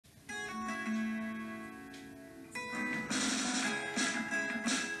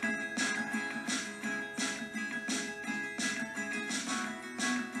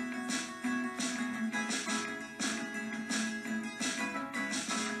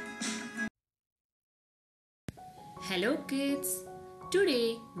Hello kids!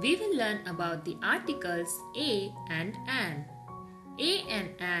 Today we will learn about the articles a and an. A and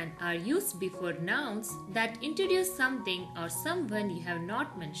an are used before nouns that introduce something or someone you have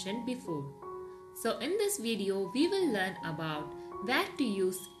not mentioned before. So in this video we will learn about where to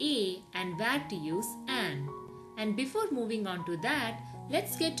use a and where to use an. And before moving on to that,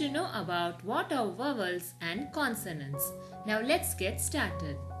 let's get to know about what are vowels and consonants. Now let's get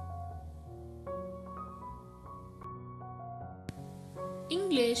started.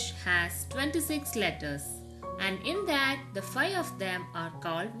 English has 26 letters, and in that the 5 of them are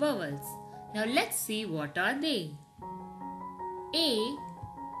called vowels. Now let's see what are they. A,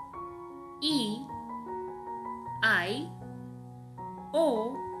 E, I,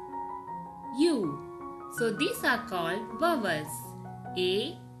 O, U. So these are called vowels.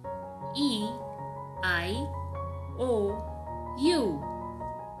 A, E, I, O, U.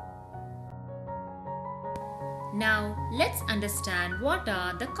 Now let's understand what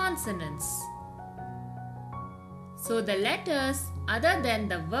are the consonants. So the letters other than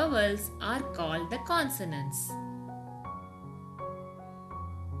the vowels are called the consonants.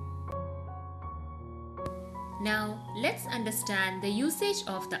 Now let's understand the usage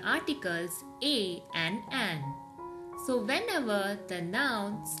of the articles a and an. So whenever the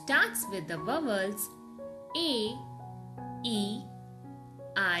noun starts with the vowels a, e,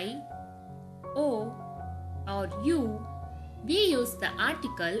 I, o or u, we use the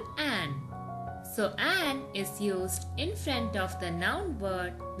article an. So an is used in front of the noun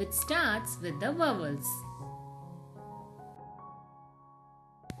word which starts with the vowels.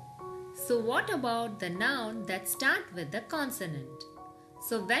 So what about the noun that start with the consonant?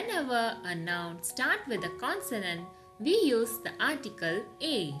 So whenever a noun start with a consonant, we use the article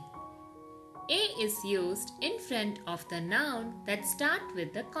a. A is used in front of the noun that start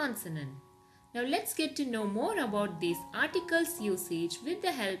with the consonant. Now let's get to know more about these articles usage with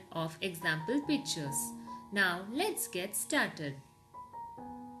the help of example pictures. Now let's get started.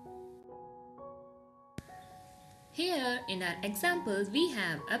 Here in our example we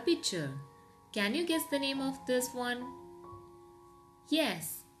have a picture. Can you guess the name of this one?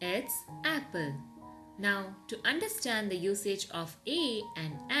 Yes, it's apple. Now to understand the usage of a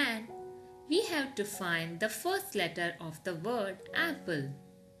and an, we have to find the first letter of the word apple.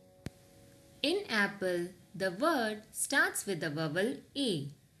 In apple, the word starts with the vowel A.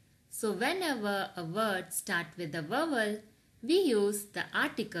 So whenever a word starts with a vowel, we use the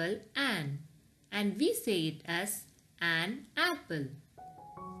article an, and we say it as an apple.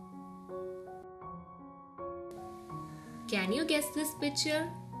 Can you guess this picture?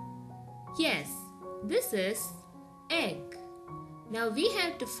 Yes, this is egg. Now we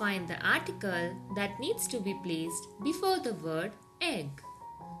have to find the article that needs to be placed before the word egg.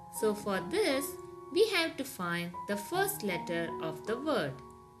 So for this, we have to find the first letter of the word.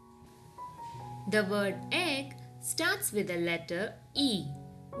 The word egg starts with the letter E,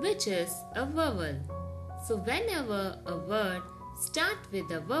 which is a vowel. So whenever a word starts with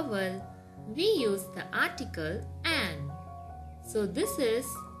a vowel, we use the article an. So this is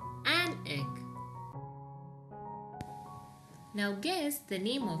an egg. Now guess the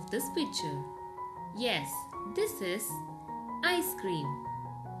name of this picture. Yes, this is ice cream.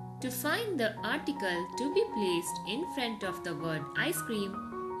 To find the article to be placed in front of the word ice cream,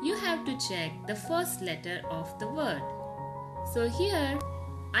 you have to check the first letter of the word. So here,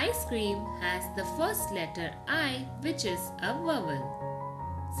 ice cream has the first letter I, which is a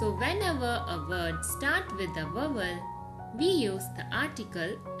vowel. So whenever a word starts with a vowel, we use the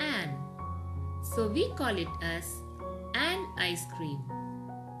article an. So we call it as an ice cream.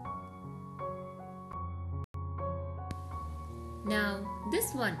 Now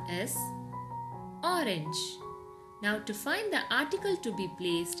this one is orange. Now to find the article to be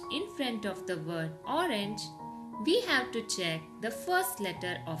placed in front of the word orange, we have to check the first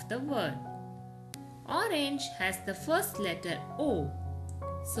letter of the word. Orange has the first letter O.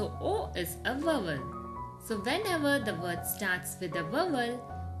 So O is a vowel. So whenever the word starts with a vowel,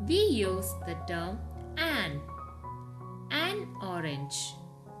 we use the term an orange.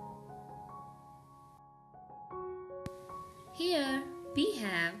 Here we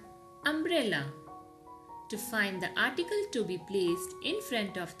have umbrella. To find the article to be placed in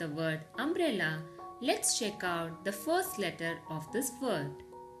front of the word umbrella, let's check out the first letter of this word.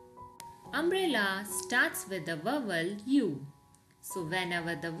 Umbrella starts with the vowel U. So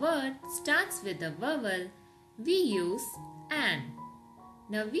whenever the word starts with a vowel, we use an.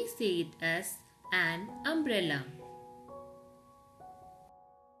 Now we say it as an umbrella.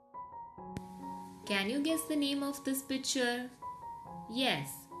 Can you guess the name of this picture? Yes,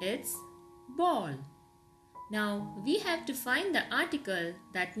 it's ball. Now we have to find the article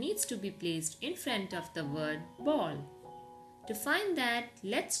that needs to be placed in front of the word ball. To find that,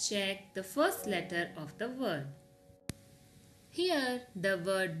 let's check the first letter of the word. Here, the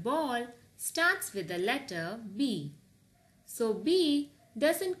word ball starts with the letter B. So B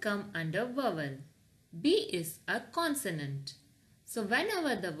doesn't come under vowel. B is a consonant. So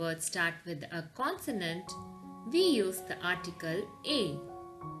whenever the word starts with a consonant, we use the article A.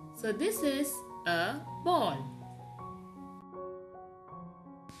 So this is a ball.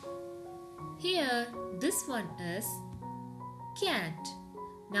 Here, this one is cat.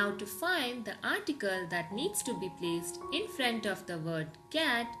 Now to find the article that needs to be placed in front of the word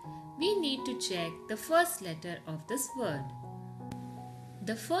cat, we need to check the first letter of this word.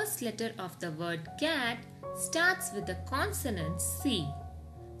 The first letter of the word cat starts with the consonant C.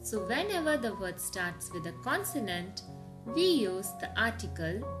 So whenever the word starts with a consonant, we use the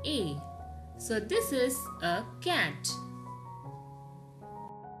article A. So this is a cat.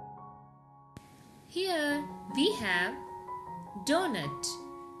 Here we have donut.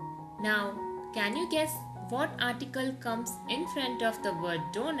 Now, can you guess what article comes in front of the word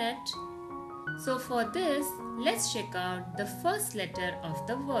donut? So for this, let's check out the first letter of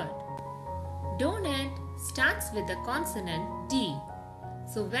the word. Donut starts with the consonant D.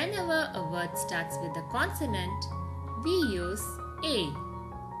 So whenever a word starts with a consonant, we use A.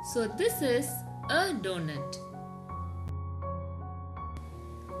 So this is a donut.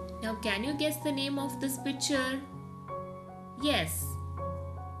 Now can you guess the name of this picture? Yes,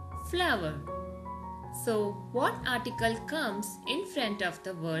 flower. So what article comes in front of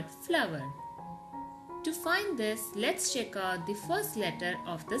the word flower? To find this, let's check out the first letter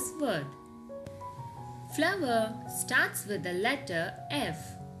of this word. Flower starts with the letter F.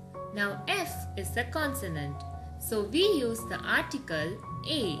 Now F is a consonant, so we use the article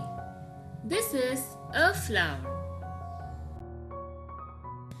A. This is a flower.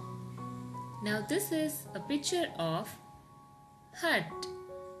 Now this is a picture of hut.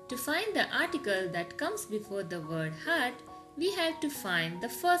 To find the article that comes before the word hut, we have to find the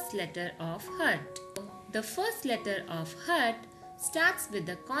first letter of hut. The first letter of hut starts with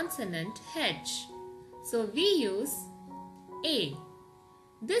the consonant H. So we use A.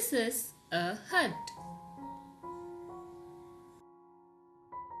 This is a hut.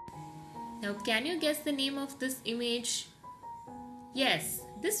 Now can you guess the name of this image? Yes,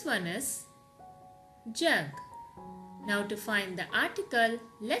 this one is jug. Now to find the article,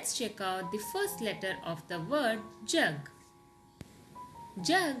 let's check out the first letter of the word jug.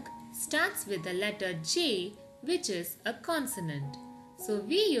 Jug starts with the letter J, which is a consonant. So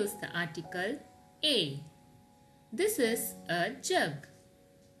we use the article A. This is a jug.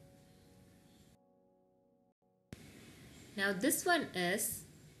 Now this one is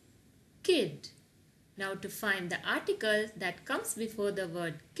kid. Now to find the article that comes before the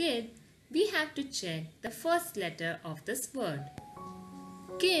word kid, we have to check the first letter of this word.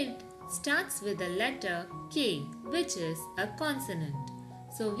 Kid starts with the letter K, which is a consonant.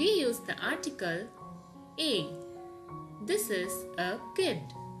 So we use the article A. This is a kid.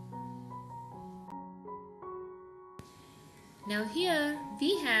 Now here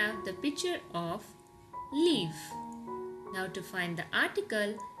we have the picture of leaf. Now to find the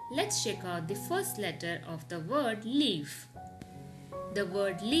article, let's check out the first letter of the word leaf. The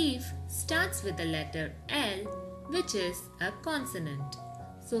word leaf starts with the letter L, which is a consonant.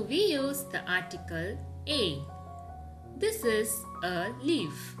 So we use the article A. This is a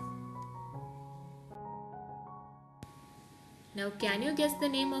leaf. Now can you guess the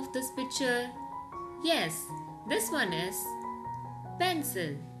name of this picture? Yes, this one is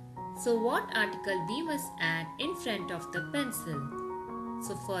pencil. So what article we must add in front of the pencil?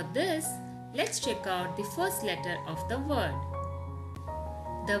 So for this, let's check out the first letter of the word.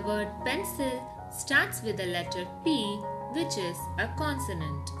 The word pencil starts with the letter P, which is a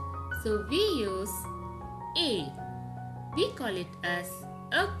consonant. So we use A. We call it as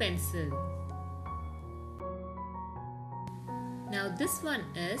a pencil. Now this one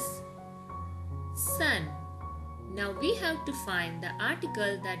is sun. Now we have to find the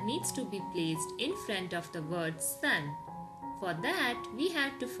article that needs to be placed in front of the word sun. For that, we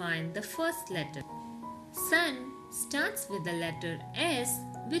have to find the first letter. Sun starts with the letter S,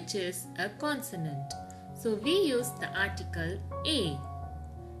 which is a consonant. So we use the article A.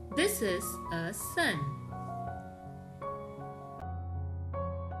 This is a sun.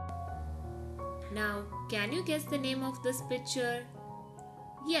 Now, can you guess the name of this picture?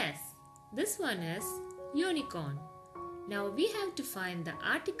 Yes, this one is unicorn. Now we have to find the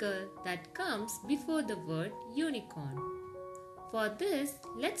article that comes before the word unicorn. For this,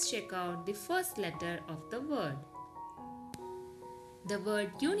 let's check out the first letter of the word. The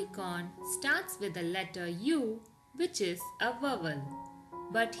word unicorn starts with the letter U, which is a vowel.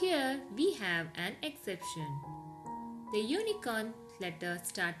 But here we have an exception. The unicorn letter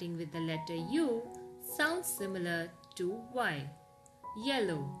starting with the letter U sounds similar to Y.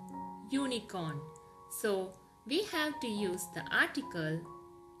 Yellow, unicorn. So we have to use the article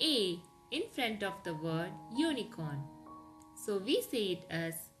A in front of the word unicorn. So we say it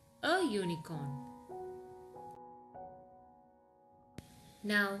as a unicorn.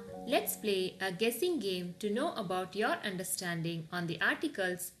 Now let's play a guessing game to know about your understanding on the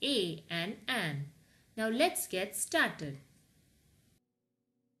articles a and an. Now let's get started.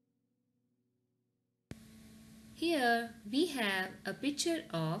 Here we have a picture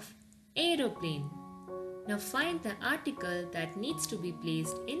of aeroplane. Now find the article that needs to be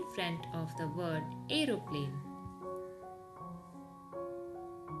placed in front of the word aeroplane.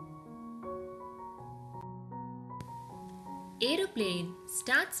 Aeroplane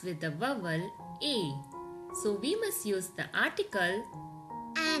starts with the vowel A. So we must use the article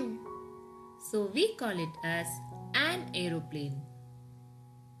an. So we call it as an aeroplane.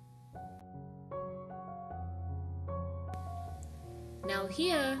 Now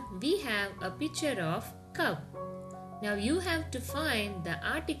here we have a picture of cup. Now you have to find the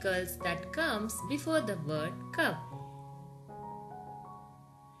articles that comes before the word cup.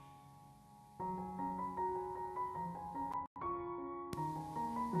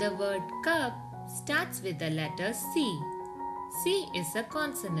 The word cup starts with the letter C. C is a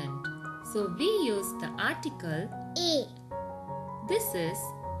consonant. So we use the article A. This is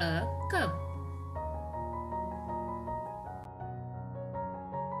a cup.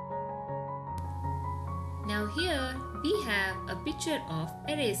 Now here we have a picture of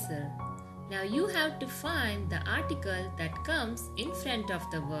eraser. Now you have to find the article that comes in front of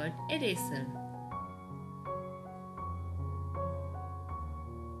the word eraser.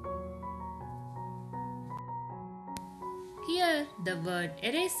 Here the word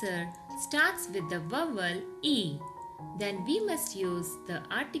eraser starts with the vowel E. Then we must use the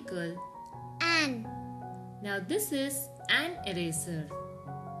article An. Now this is an eraser.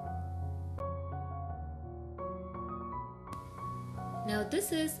 Now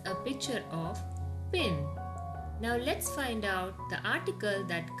this is a picture of pin. Now let's find out the article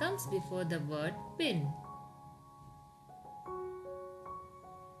that comes before the word pin.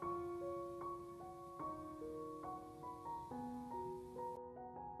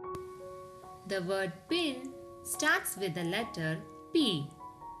 The word pin starts with the letter P.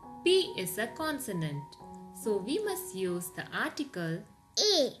 P is a consonant. So we must use the article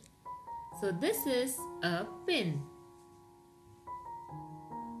A. So this is a pin.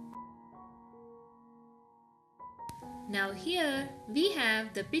 Now here we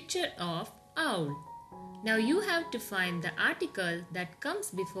have the picture of owl. Now you have to find the article that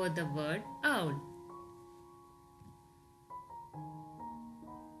comes before the word owl.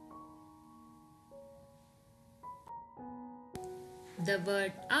 The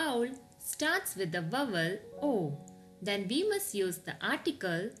word owl starts with the vowel O. Then we must use the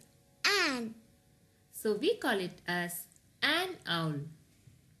article An. So we call it as an owl.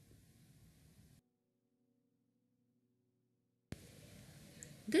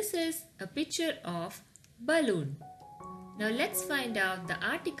 This is a picture of balloon. Now let's find out the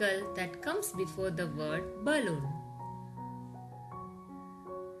article that comes before the word balloon.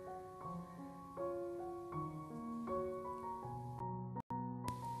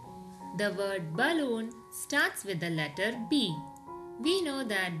 The word balloon starts with the letter B. We know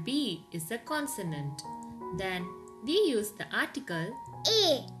that B is a consonant. Then we use the article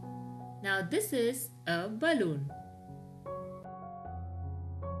A. Now this is a balloon.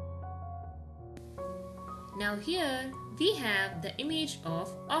 Now here we have the image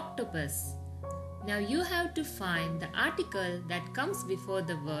of octopus. Now you have to find the article that comes before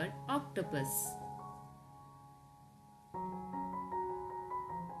the word octopus.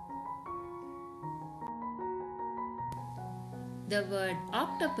 The word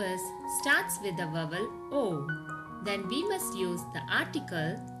octopus starts with the vowel O. Then we must use the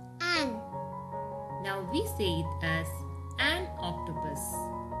article An. Now we say it as an octopus.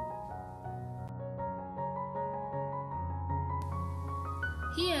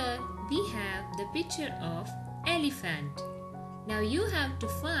 Here we have the picture of elephant. Now you have to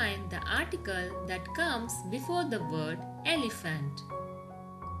find the article that comes before the word elephant.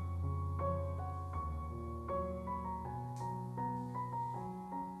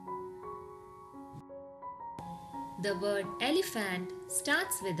 The word elephant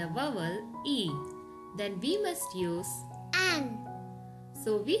starts with the vowel E. Then we must use An.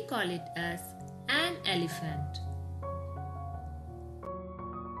 so we call it as an elephant.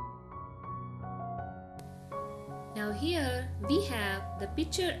 Now here we have the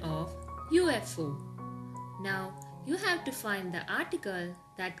picture of UFO. Now you have to find the article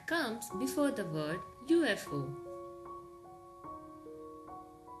that comes before the word UFO.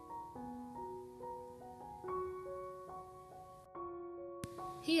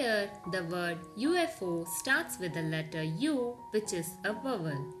 Here the word UFO starts with the letter U, which is a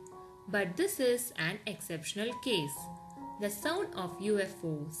vowel. But this is an exceptional case. The sound of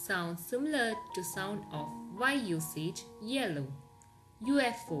UFO sounds similar to sound of Y usage yellow.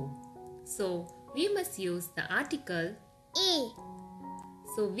 UFO. So we must use the article A.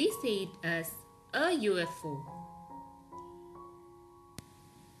 So we say it as a UFO.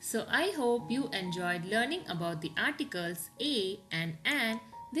 So I hope you enjoyed learning about the articles a and an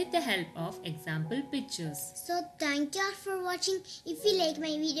with the help of example pictures. So thank you all for watching. If you like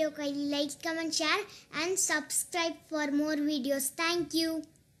my video, kindly like, comment, share and subscribe for more videos. Thank you.